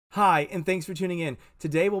Hi, and thanks for tuning in.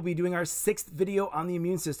 Today we'll be doing our 6th video on the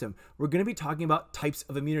immune system. We're going to be talking about types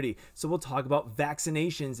of immunity. So we'll talk about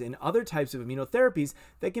vaccinations and other types of immunotherapies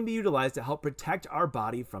that can be utilized to help protect our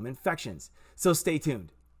body from infections. So stay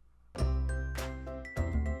tuned.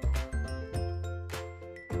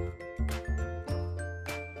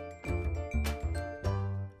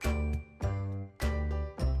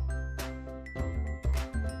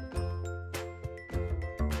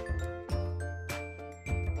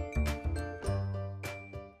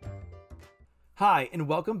 Hi, and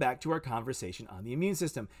welcome back to our conversation on the immune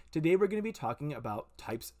system. Today we're going to be talking about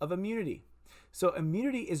types of immunity. So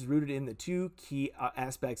immunity is rooted in the two key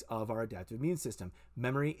aspects of our adaptive immune system,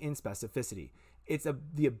 memory and specificity. It's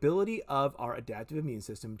the ability of our adaptive immune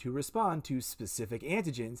system to respond to specific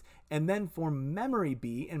antigens and then form memory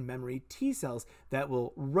B and memory T cells that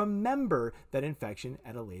will remember that infection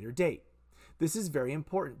at a later date. This is very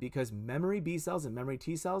important because memory B cells and memory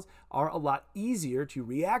T cells are a lot easier to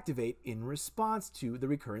reactivate in response to the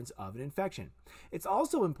recurrence of an infection. It's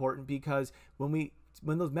also important because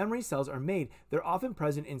when those memory cells are made, they're often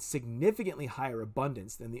present in significantly higher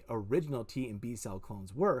abundance than the original T and B cell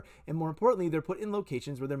clones were, and more importantly, they're put in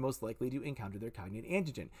locations where they're most likely to encounter their cognate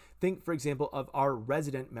antigen. Think, for example, of our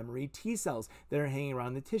resident memory T cells that are hanging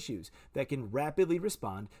around the tissues that can rapidly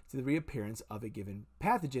respond to the reappearance of a given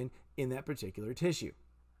pathogen in that particular tissue.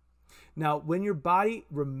 Now, when your body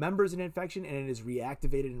remembers an infection and it is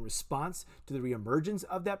reactivated in response to the reemergence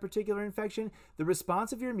of that particular infection, the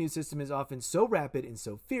response of your immune system is often so rapid and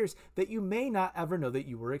so fierce that you may not ever know that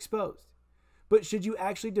you were exposed. But should you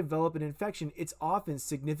actually develop an infection, it's often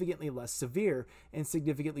significantly less severe and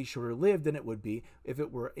significantly shorter lived than it would be if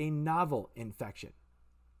it were a novel infection.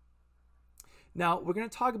 Now, we're going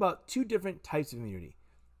to talk about two different types of immunity,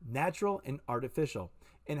 natural and artificial,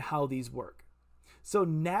 and how these work. So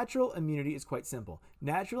natural immunity is quite simple.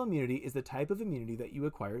 Natural immunity is the type of immunity that you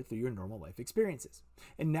acquire through your normal life experiences.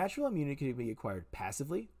 And natural immunity can be acquired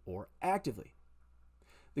passively or actively.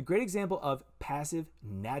 The great example of passive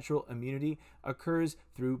natural immunity occurs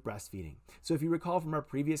through breastfeeding. So if you recall from our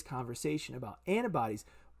previous conversation about antibodies,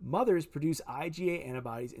 mothers produce IgA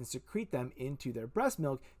antibodies and secrete them into their breast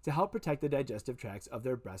milk to help protect the digestive tracts of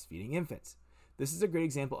their breastfeeding infants. This is a great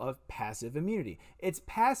example of passive immunity. It's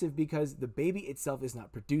passive because the baby itself is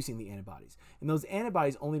not producing the antibodies. And those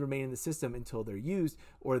antibodies only remain in the system until they're used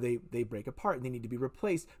or they break apart and they need to be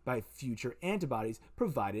replaced by future antibodies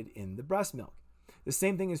provided in the breast milk. The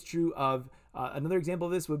same thing is true of another example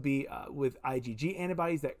of this would be with IgG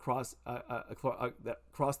antibodies that cross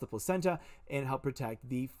the placenta and help protect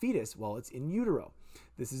the fetus while it's in utero.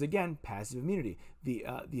 This is again passive immunity. The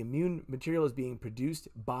immune material is being produced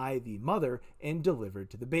by the mother and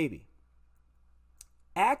delivered to the baby.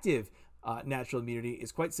 Active natural immunity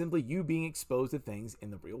is quite simply you being exposed to things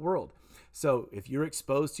in the real world. So if you're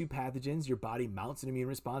exposed to pathogens, your body mounts an immune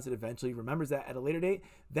response that eventually remembers that at a later date.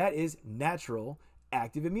 That is natural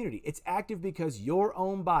active immunity. It's active because your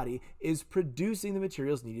own body is producing the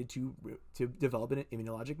materials needed to develop an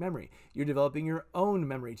immunologic memory. You're developing your own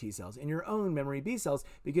memory T cells and your own memory B cells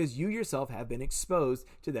because you yourself have been exposed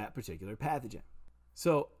to that particular pathogen.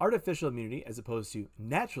 So artificial immunity, as opposed to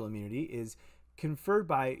natural immunity, is conferred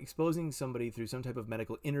by exposing somebody through some type of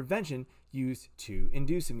medical intervention used to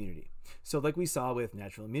induce immunity. So like we saw with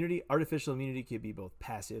natural immunity, artificial immunity can be both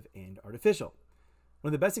passive and artificial.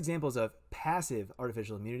 One of the best examples of passive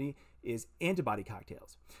artificial immunity is antibody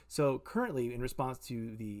cocktails. So currently, in response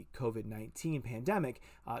to the COVID-19 pandemic,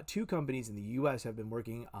 two companies in the US have been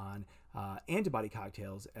working on antibody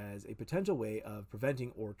cocktails as a potential way of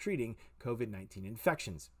preventing or treating COVID-19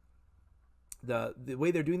 infections. The way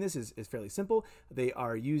they're doing this is fairly simple. They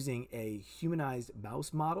are using a humanized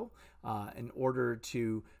mouse model in order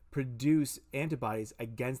to produce antibodies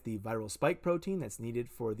against the viral spike protein that's needed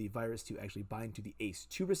for the virus to actually bind to the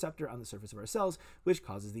ACE2 receptor on the surface of our cells, which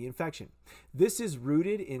causes the infection. This is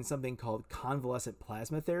rooted in something called convalescent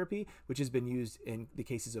plasma therapy, which has been used in the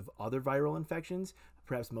cases of other viral infections,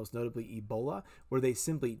 perhaps most notably Ebola, where they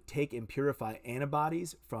simply take and purify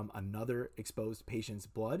antibodies from another exposed patient's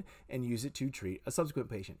blood and use it to treat a subsequent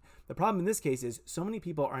patient. The problem in this case is so many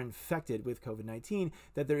people are infected with COVID-19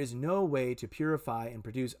 that there is no way to purify and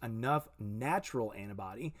produce enough natural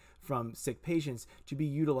antibody from sick patients to be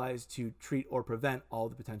utilized to treat or prevent all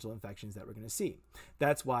the potential infections that we're going to see.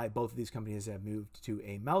 That's why both of these companies have moved to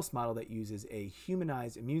a mouse model that uses a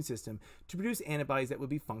humanized immune system to produce antibodies that would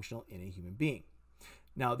be functional in a human being.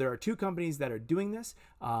 Now, there are two companies that are doing this,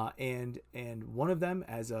 and one of them,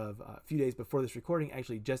 as of a few days before this recording,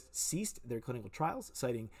 actually just ceased their clinical trials,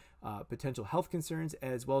 citing potential health concerns,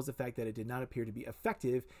 as well as the fact that it did not appear to be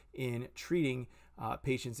effective in treating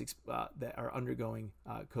patients that are undergoing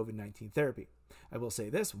COVID-19 therapy. I will say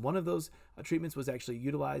this, one of those treatments was actually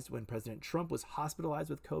utilized when President Trump was hospitalized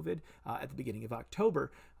with COVID at the beginning of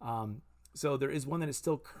October. So there is one that is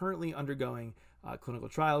still currently undergoing clinical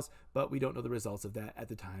trials, but we don't know the results of that at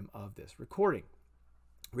the time of this recording.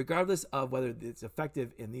 Regardless of whether it's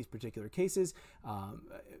effective in these particular cases,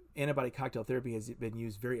 antibody cocktail therapy has been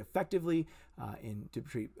used very effectively to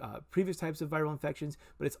treat previous types of viral infections,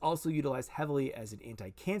 but it's also utilized heavily as an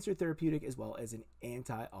anti-cancer therapeutic as well as an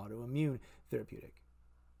anti-autoimmune therapeutic.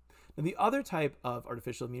 Now, the other type of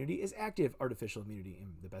artificial immunity is active artificial immunity,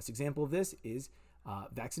 and the best example of this is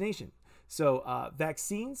vaccination. So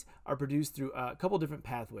vaccines are produced through a couple different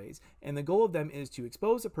pathways, and the goal of them is to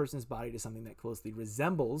expose a person's body to something that closely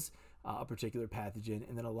resembles a particular pathogen,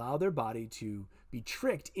 and then allow their body to be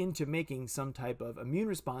tricked into making some type of immune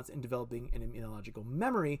response and developing an immunological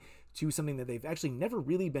memory to something that they've actually never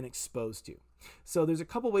really been exposed to. So there's a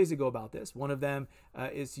couple ways to go about this. One of them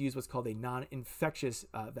is to use what's called a non-infectious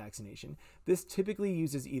vaccination. This typically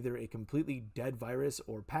uses either a completely dead virus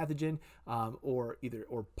or pathogen,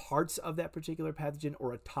 or parts of that particular pathogen,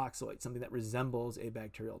 or a toxoid, something that resembles a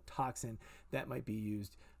bacterial toxin that might be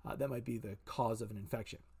used, that might be the cause of an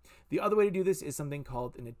infection. The other way to do this is something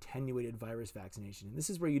called an attenuated virus vaccination. And this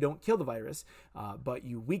is where you don't kill the virus, but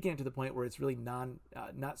you weaken it to the point where it's really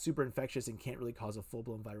not super infectious and can't really cause a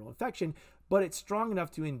full-blown viral infection, but it's strong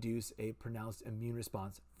enough to induce a pronounced immune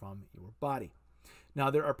response from your body. Now,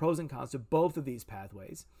 there are pros and cons to both of these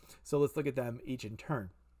pathways, so let's look at them each in turn.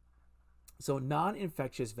 So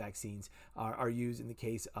non-infectious vaccines are used in the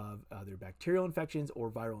case of either bacterial infections or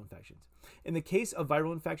viral infections. In the case of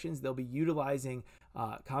viral infections, they'll be utilizing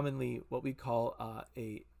commonly what we call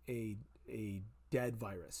a dead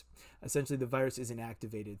virus. Essentially, the virus is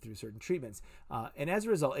inactivated through certain treatments, and as a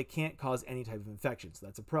result, it can't cause any type of infection. So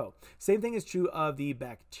that's a pro. Same thing is true of the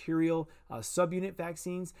bacterial subunit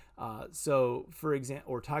vaccines. So, for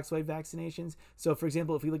example, or toxoid vaccinations. So, for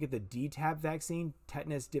example, if we look at the DTaP vaccine,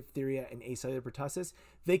 tetanus, diphtheria, and acellular pertussis,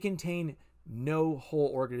 they contain no whole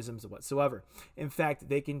organisms whatsoever. In fact,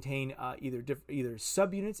 they contain either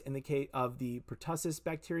subunits in the case of the pertussis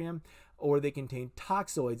bacterium, or they contain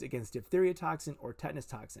toxoids against diphtheria toxin or tetanus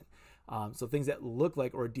toxin. So things that look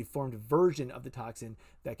like, or a deformed version of the toxin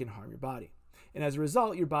that can harm your body. And as a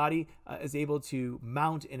result, your body is able to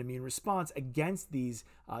mount an immune response against these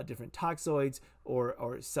different toxoids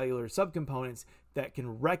or cellular subcomponents that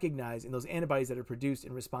can recognize, and those antibodies that are produced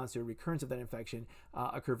in response to a recurrence of that infection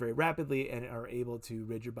occur very rapidly and are able to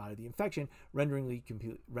rid your body of the infection, rendering you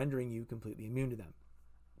completely immune to them.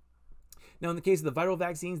 Now, in the case of the viral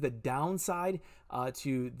vaccines, the downside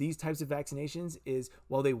to these types of vaccinations is,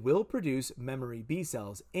 while they will produce memory B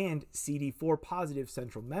cells and CD4 positive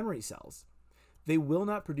central memory cells, they will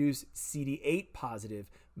not produce CD8 positive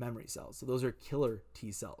memory cells. So those are killer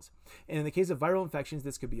T cells. And in the case of viral infections,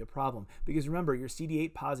 this could be a problem, because remember, your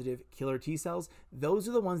CD8 positive killer T cells, those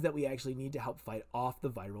are the ones that we actually need to help fight off the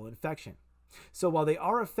viral infection. So while they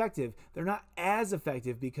are effective, they're not as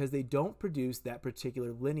effective because they don't produce that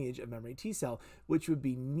particular lineage of memory T cell, which would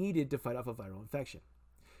be needed to fight off a viral infection.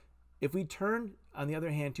 If we turn, on the other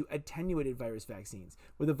hand, to attenuated virus vaccines,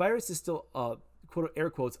 where the virus is still, quote, air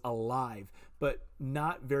quotes, alive, but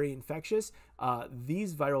not very infectious,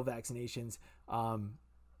 these viral vaccinations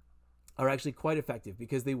are actually quite effective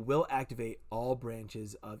because they will activate all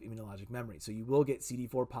branches of immunologic memory. So you will get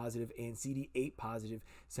CD4 positive and CD8 positive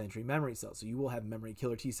sensory memory cells. So you will have memory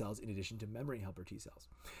killer T cells in addition to memory helper T cells.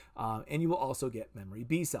 And you will also get memory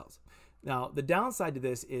B cells. Now, the downside to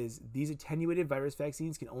this is these attenuated virus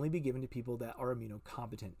vaccines can only be given to people that are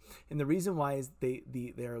immunocompetent. And the reason why is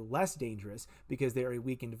they are less dangerous because they are a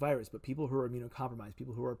weakened virus. But people who are immunocompromised,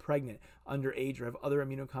 people who are pregnant, underage, or have other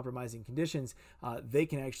immunocompromising conditions, they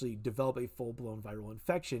can actually develop a full-blown viral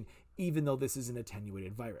infection, even though this is an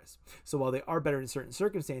attenuated virus. So while they are better in certain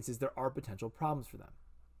circumstances, there are potential problems for them.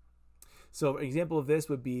 So an example of this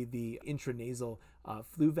would be the intranasal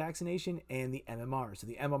flu vaccination and the MMR. So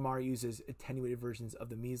the MMR uses attenuated versions of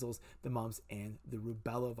the measles, the mumps, and the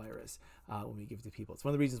rubella virus when we give it to people. It's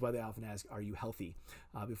one of the reasons why they often ask, are you healthy,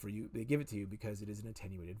 before they give it to you, because it is an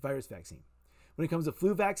attenuated virus vaccine. When it comes to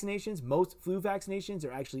flu vaccinations, most flu vaccinations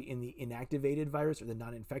are actually in the inactivated virus or the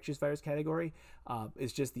non-infectious virus category.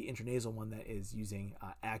 It's just the intranasal one that is using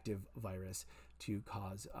active virus to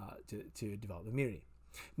cause to develop immunity.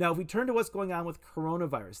 Now, if we turn to what's going on with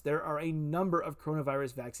coronavirus, there are a number of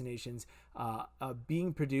coronavirus vaccinations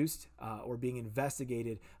being produced or being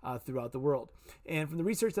investigated throughout the world. And from the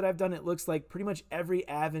research that I've done, it looks like pretty much every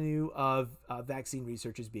avenue of vaccine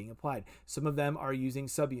research is being applied. Some of them are using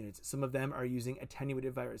subunits. Some of them are using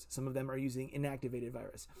attenuated virus. Some of them are using inactivated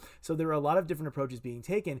virus. So there are a lot of different approaches being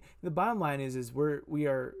taken. The bottom line is we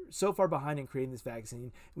are so far behind in creating this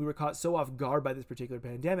vaccine. We were caught so off guard by this particular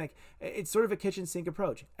pandemic. It's sort of a kitchen sink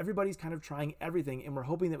approach. Everybody's kind of trying everything, and we're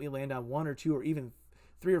hoping that we land on one or two or even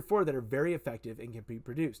 3 or 4 that are very effective and can be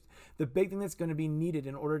produced. The big thing that's going to be needed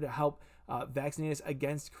in order to help vaccinate us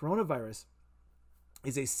against coronavirus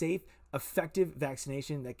is a safe, effective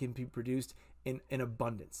vaccination that can be produced in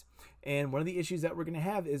abundance. And one of the issues that we're going to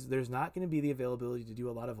have is there's not going to be the availability to do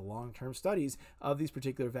a lot of long-term studies of these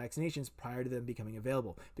particular vaccinations prior to them becoming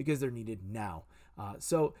available because they're needed now.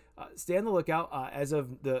 So stay on the lookout. As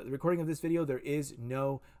of the recording of this video, there is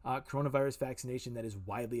no coronavirus vaccination that is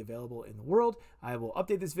widely available in the world. I will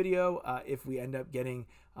update this video if we end up getting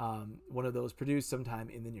one of those produced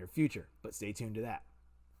sometime in the near future, but stay tuned to that.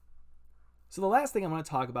 So the last thing I want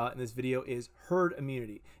to talk about in this video is herd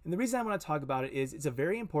immunity. And the reason I want to talk about it is it's a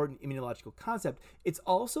very important immunological concept. It's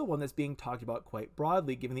also one that's being talked about quite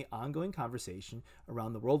broadly given the ongoing conversation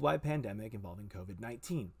around the worldwide pandemic involving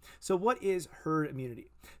COVID-19. So what is herd immunity?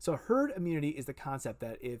 So herd immunity is the concept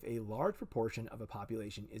that if a large proportion of a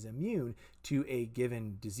population is immune to a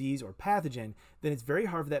given disease or pathogen, then it's very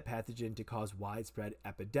hard for that pathogen to cause widespread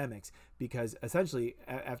epidemics because essentially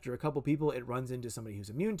after a couple people, it runs into somebody who's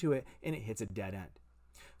immune to it and it hits a dead end.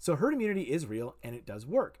 So herd immunity is real and it does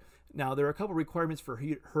work. Now, there are a couple requirements for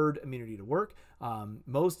herd immunity to work.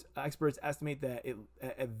 Most experts estimate that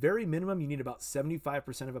at very minimum, you need about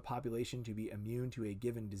 75% of a population to be immune to a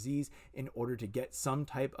given disease in order to get some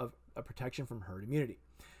type of a protection from herd immunity.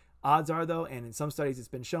 Odds are, though, and in some studies it's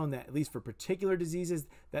been shown that at least for particular diseases,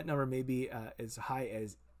 that number may be as high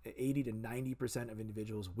as 80 to 90% of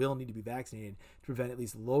individuals will need to be vaccinated to prevent at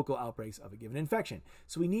least local outbreaks of a given infection.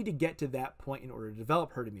 So we need to get to that point in order to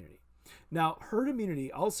develop herd immunity. Now, herd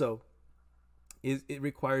immunity also it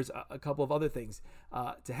requires a couple of other things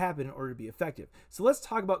to happen in order to be effective. So let's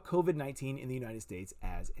talk about COVID-19 in the United States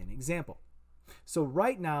as an example. So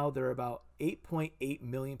right now, there are about 8.8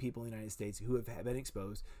 million people in the United States who have been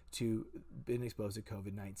exposed to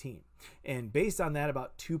COVID-19. And based on that,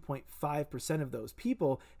 about 2.5% of those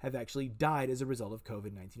people have actually died as a result of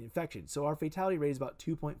COVID-19 infection. So our fatality rate is about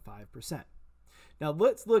 2.5%. Now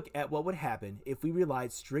let's look at what would happen if we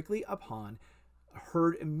relied strictly upon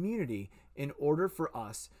herd immunity in order for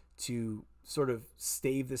us to sort of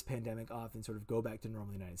stave this pandemic off and sort of go back to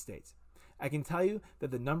normal in the United States. I can tell you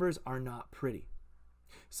that the numbers are not pretty.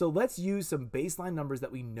 So let's use some baseline numbers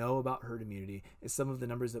that we know about herd immunity as some of the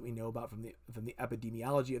numbers that we know about from the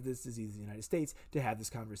epidemiology of this disease in the United States to have this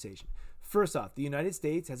conversation. First off, the United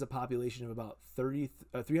States has a population of about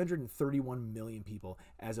 331 million people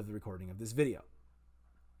as of the recording of this video.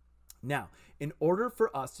 Now, in order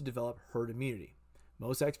for us to develop herd immunity,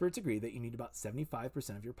 most experts agree that you need about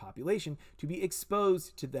 75% of your population to be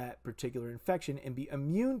exposed to that particular infection and be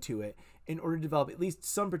immune to it in order to develop at least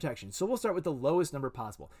some protection. So we'll start with the lowest number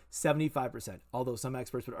possible, 75%, although some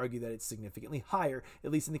experts would argue that it's significantly higher, at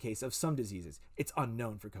least in the case of some diseases. It's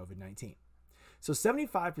unknown for COVID-19. So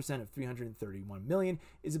 75% of 331 million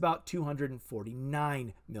is about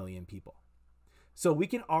 249 million people. So we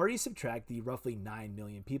can already subtract the roughly 9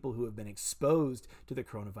 million people who have been exposed to the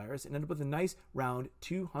coronavirus and end up with a nice round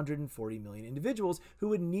 240 million individuals who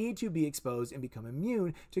would need to be exposed and become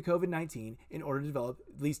immune to COVID-19 in order to develop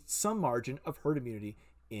at least some margin of herd immunity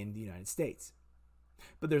in the United States.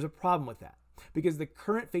 But there's a problem with that because the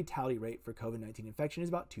current fatality rate for COVID-19 infection is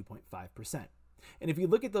about 2.5%. And if you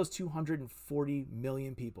look at those 240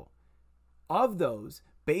 million people, of those,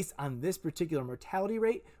 based on this particular mortality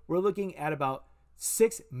rate, we're looking at about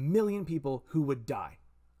 6 million people who would die.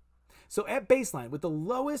 So at baseline, with the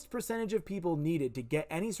lowest percentage of people needed to get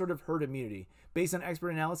any sort of herd immunity, based on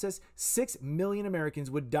expert analysis, 6 million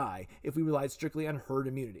Americans would die if we relied strictly on herd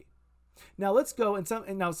immunity. Now let's go, and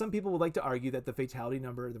some people would like to argue that the fatality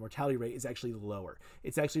number, the mortality rate, is actually lower.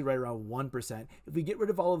 It's actually right around 1%. If we get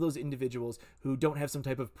rid of all of those individuals who don't have some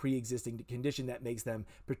type of pre-existing condition that makes them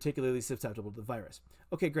particularly susceptible to the virus.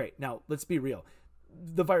 Okay, great. Now let's be real.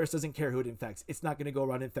 The virus doesn't care who it infects. It's not going to go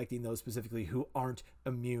around infecting those specifically who aren't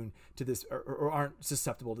immune to this or aren't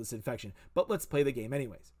susceptible to this infection. But let's play the game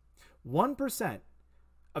anyways. 1%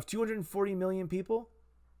 of 240 million people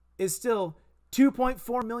is still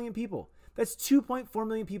 2.4 million people. That's 2.4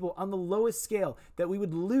 million people on the lowest scale that we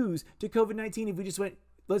would lose to COVID-19 if we just went,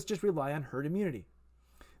 let's just rely on herd immunity.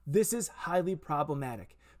 This is highly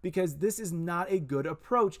problematic because this is not a good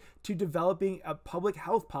approach to developing a public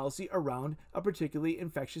health policy around a particularly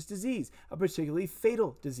infectious disease, a particularly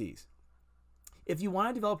fatal disease. If you want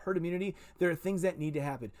to develop herd immunity, there are things that need to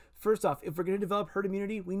happen. First off, if we're going to develop herd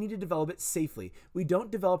immunity, we need to develop it safely. We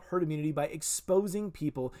don't develop herd immunity by exposing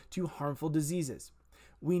people to harmful diseases.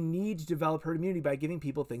 We need to develop herd immunity by giving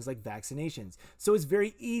people things like vaccinations. So it's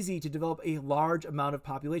very easy to develop a large amount of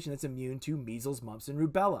population that's immune to measles, mumps, and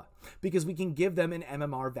rubella because we can give them an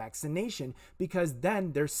MMR vaccination because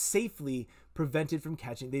then they're safely prevented from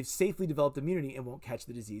catching, they've safely developed immunity and won't catch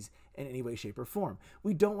the disease in any way, shape, or form.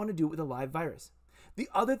 We don't want to do it with a live virus. The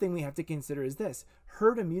other thing we have to consider is this: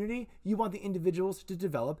 herd immunity, you want the individuals to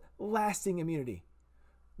develop lasting immunity.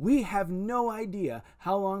 We have no idea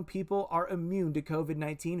how long people are immune to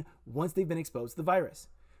COVID-19 once they've been exposed to the virus.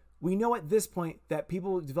 We know at this point that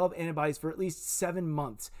people develop antibodies for at least 7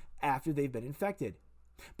 months after they've been infected.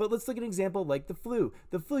 But let's look at an example like the flu.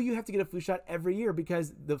 The flu, you have to get a flu shot every year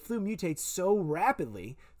because the flu mutates so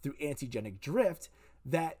rapidly through antigenic drift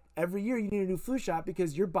that every year you need a new flu shot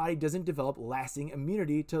because your body doesn't develop lasting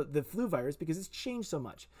immunity to the flu virus because it's changed so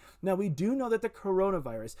much. Now, we do know that the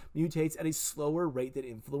coronavirus mutates at a slower rate than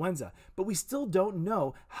influenza, but we still don't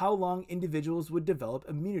know how long individuals would develop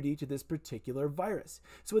immunity to this particular virus.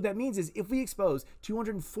 So what that means is if we expose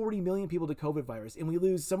 240 million people to COVID virus and we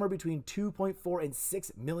lose somewhere between 2.4 and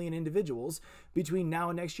 6 million individuals between now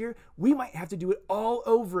and next year, we might have to do it all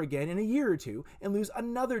over again in a year or two and lose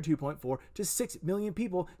another 2.4 to 6 million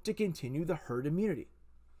people to continue the herd immunity.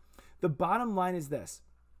 The bottom line is this: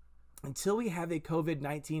 until we have a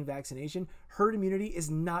COVID-19 vaccination, herd immunity is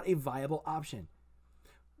not a viable option.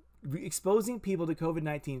 Exposing people to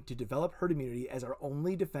COVID-19 to develop herd immunity as our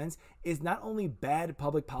only defense is not only bad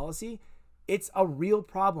public policy, it's a real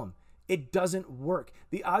problem. It doesn't work.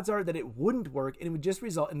 The odds are that it wouldn't work and it would just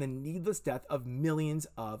result in the needless death of millions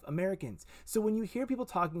of Americans. So when you hear people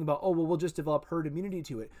talking about, oh, well, we'll just develop herd immunity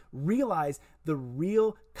to it, realize the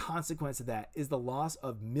real consequence of that is the loss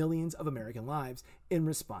of millions of American lives in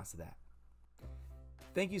response to that.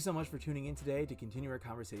 Thank you so much for tuning in today to continue our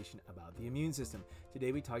conversation about the immune system.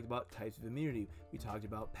 Today we talked about types of immunity. We talked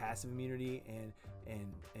about passive immunity and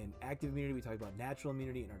active immunity. We talked about natural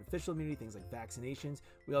immunity and artificial immunity, things like vaccinations.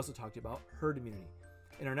 We also talked about herd immunity.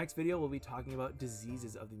 In our next video, we'll be talking about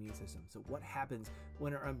diseases of the immune system. So what happens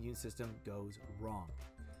when our immune system goes wrong?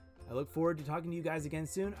 I look forward to talking to you guys again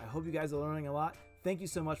soon. I hope you guys are learning a lot. Thank you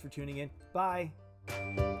so much for tuning in. Bye.